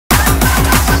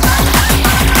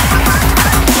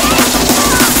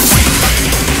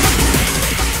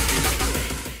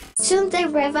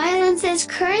Tsundere Violence is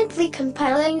currently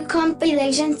compiling a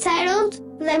compilation titled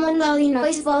Lemon Lolly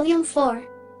Noise Volume 4.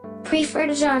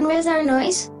 Preferred genres are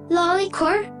noise,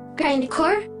 lollycore,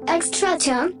 grindcore, extra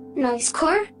tone,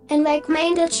 noisecore, and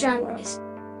like-minded genres.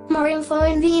 More info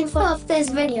in the info of this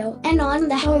video and on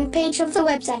the homepage of the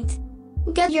website.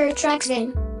 Get your tracks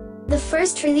in. The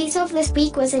first release of this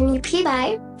week was an EP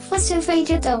by FAZFA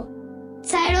GETTO,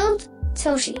 titled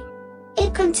Toshi.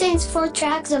 It contains 4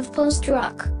 tracks of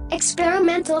post-rock,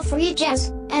 experimental free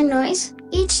jazz, and noise,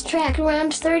 each track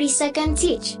around 30 seconds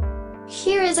each.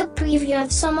 Here is a preview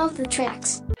of some of the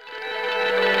tracks.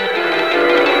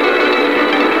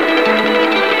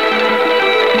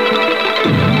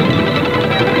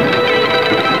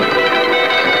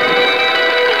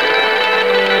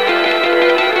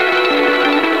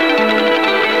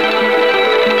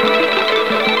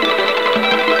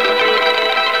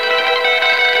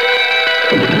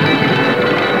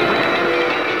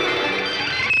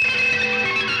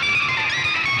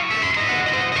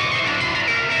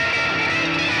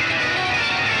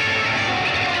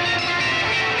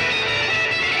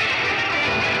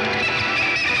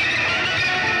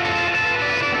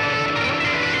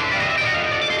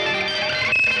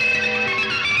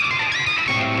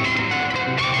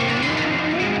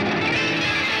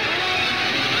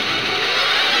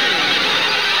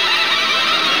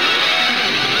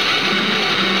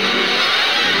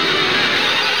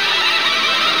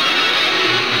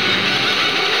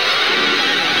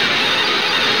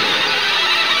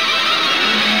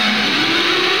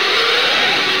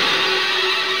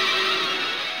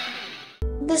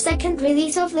 The second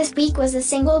release of this week was a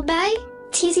single by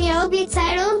TCLB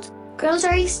titled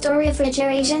Grocery Store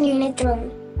Refrigeration Unit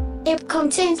Drone. It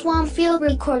contains 1 field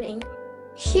recording.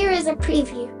 Here is a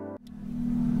preview.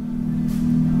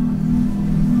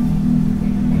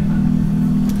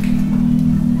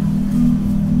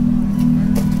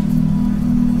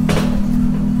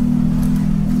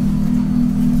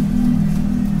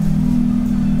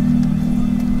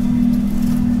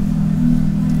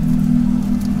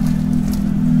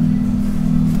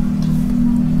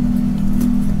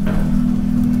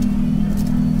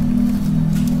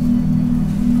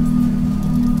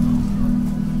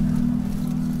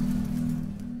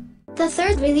 The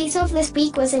third release of this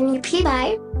week was an EP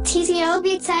by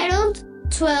TCLB titled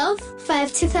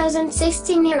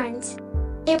 12/5/2016 Errands.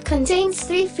 It contains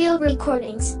 3 field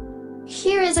recordings.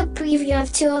 Here is a preview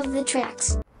of 2 of the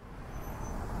tracks.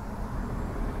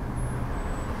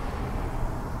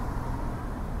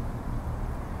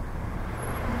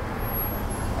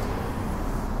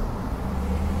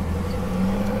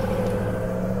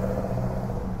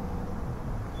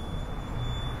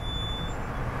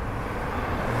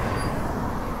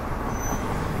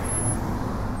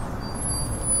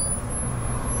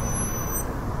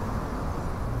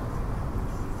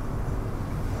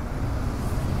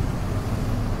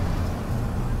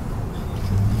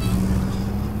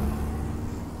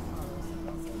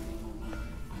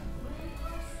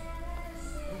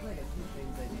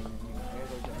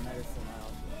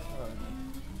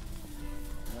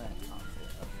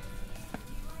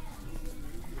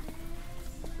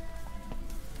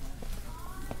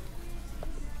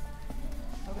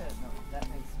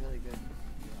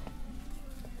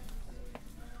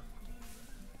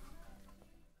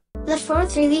 The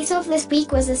fourth release of this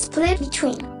week was a split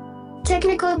between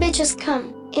Technical Bitches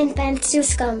Come and PANTSU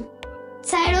SCUM,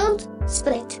 titled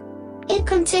Split. It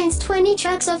contains 20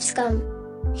 tracks of SCUM.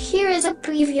 Here is a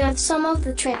preview of some of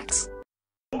the tracks.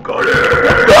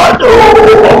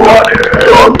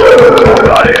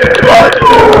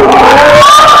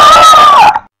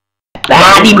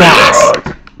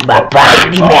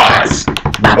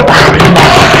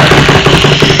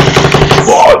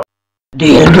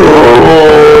 Dildo,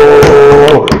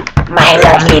 my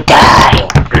lovely die,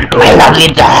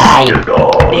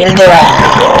 dildo.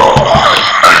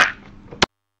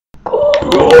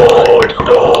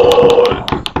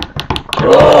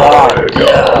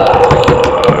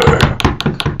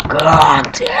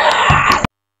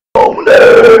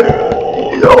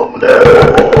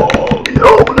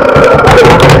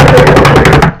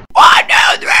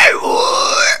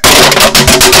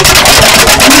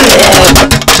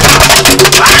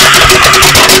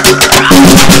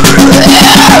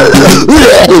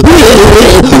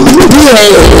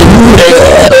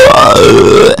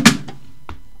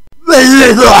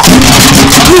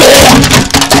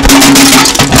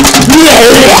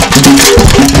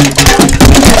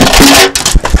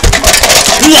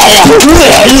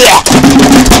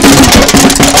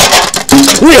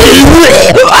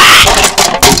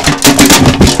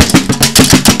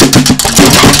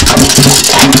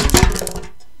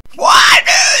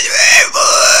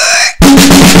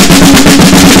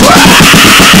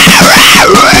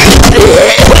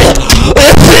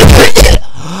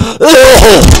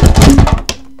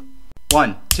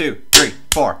 One, two, three,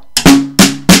 four.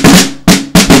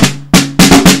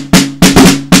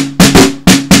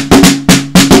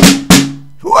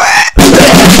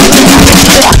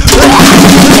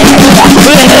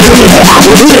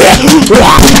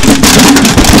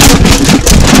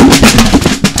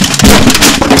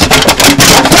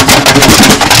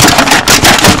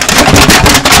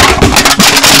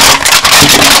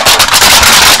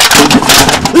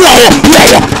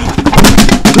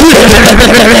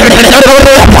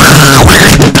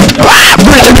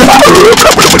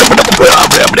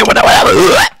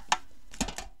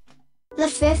 The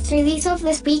fifth release of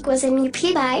this week was an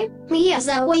EP by宮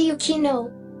沢雪野,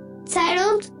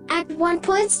 titled Act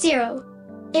 1.0.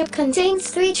 It contains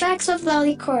 3 tracks of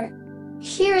lollycore.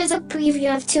 Here is a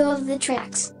preview of 2 of the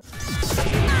tracks.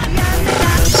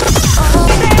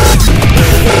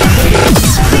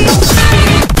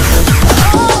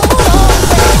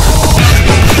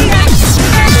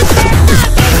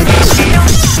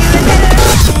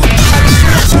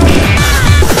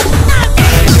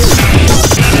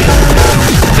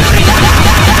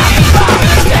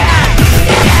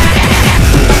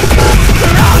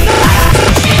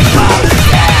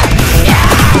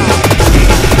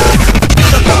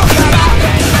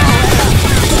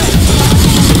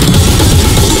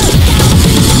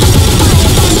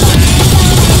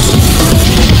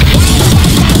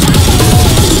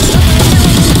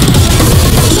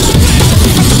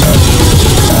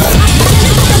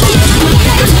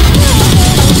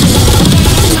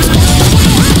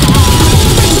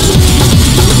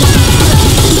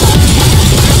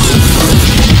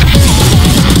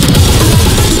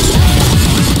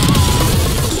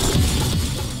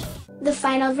 The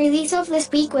final release of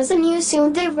this week was a new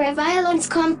Tsundere Violence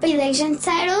compilation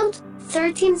titled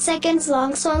 13 Seconds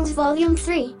Long Songs Volume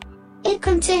 3. It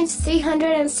contains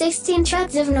 316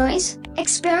 tracks of noise,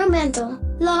 experimental,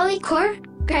 lollycore,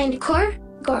 grindcore,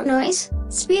 gore noise,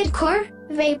 speedcore,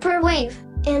 vaporwave,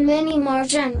 and many more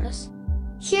genres.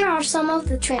 Here are some of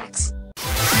the tracks.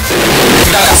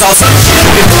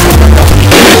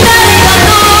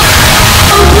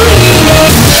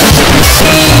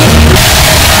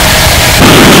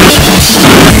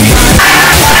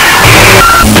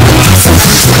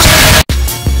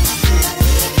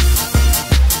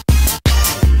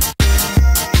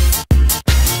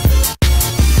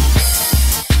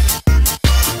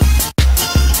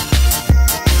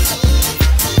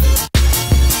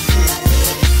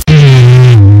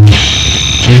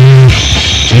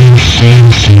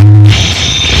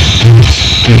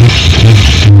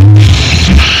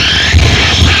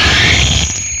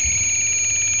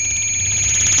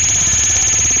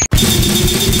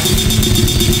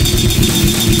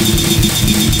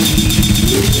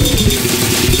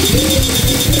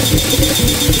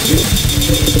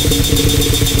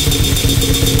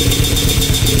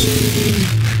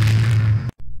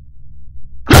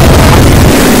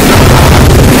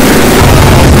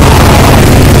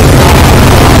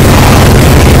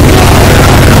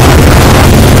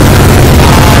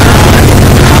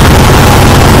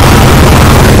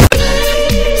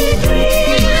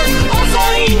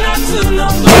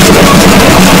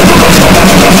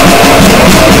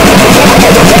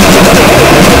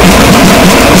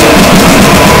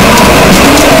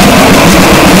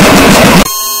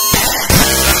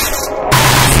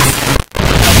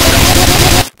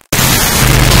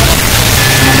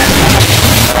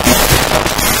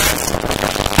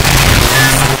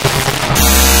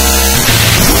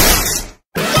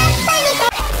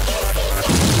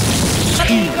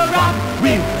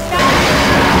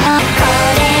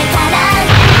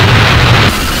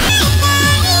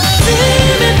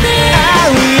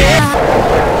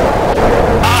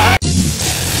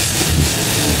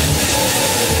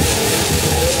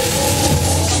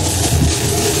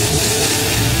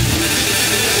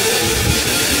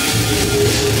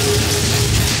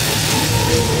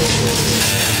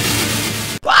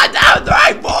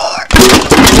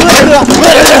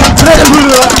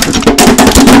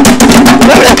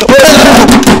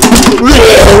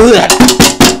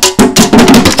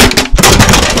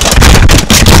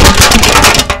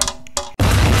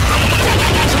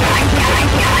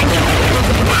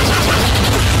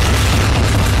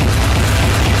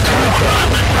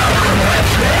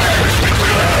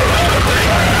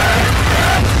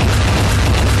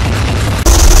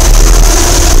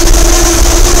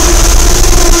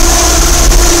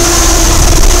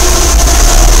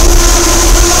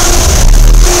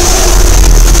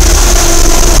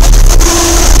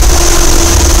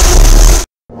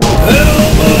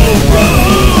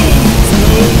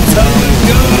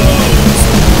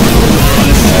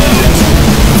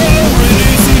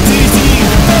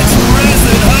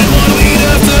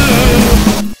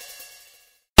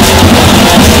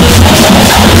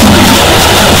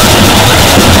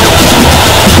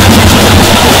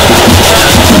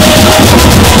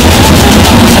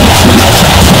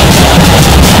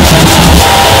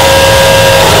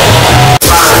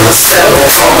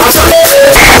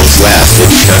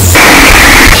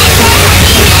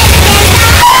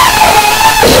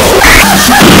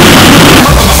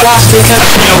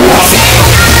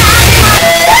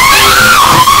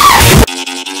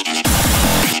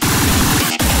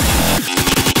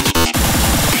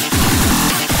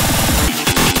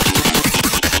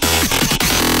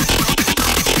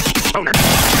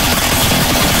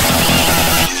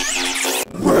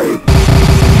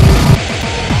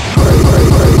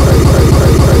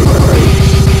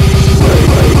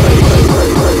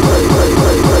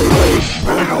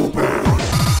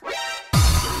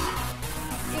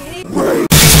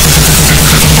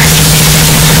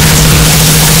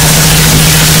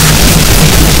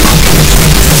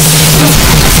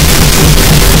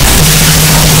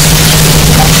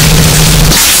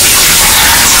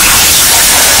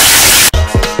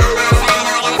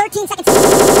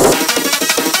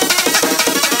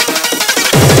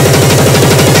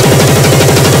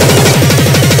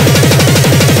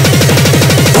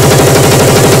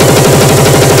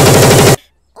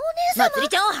 まつり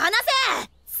ちゃんを離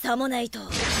せ。さもないと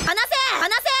離せ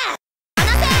離せ。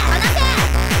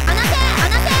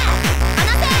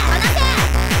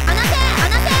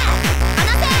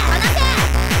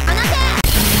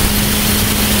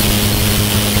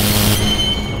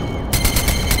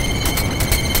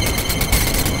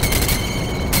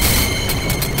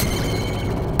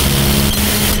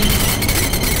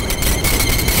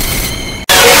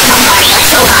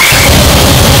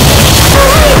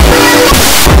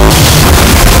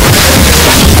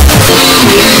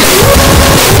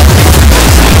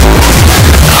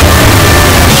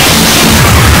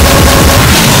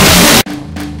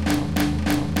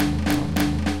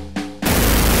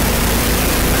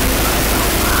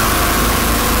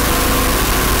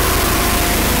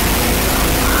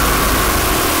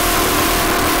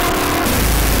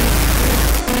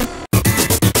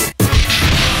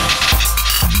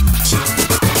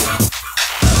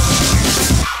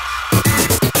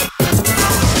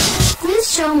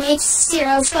Makes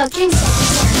zero fucking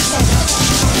sense.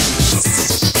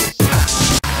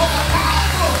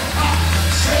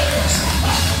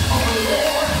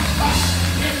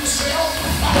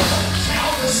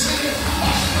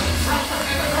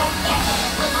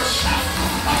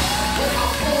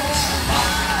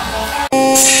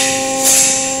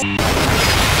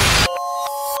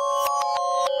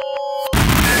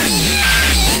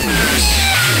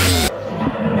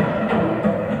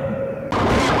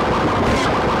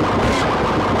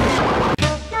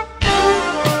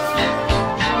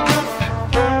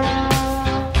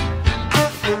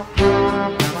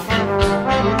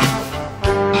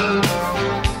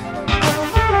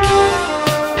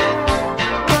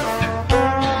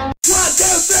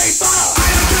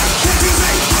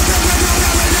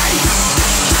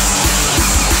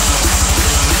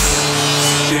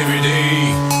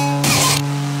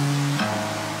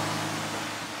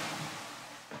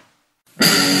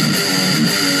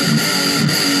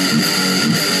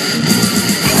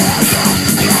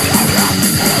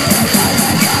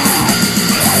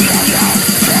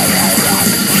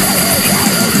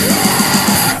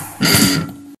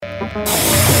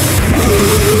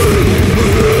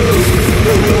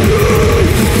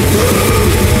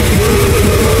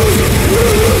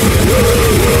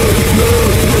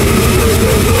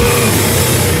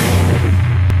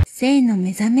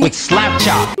 With slap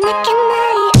chop.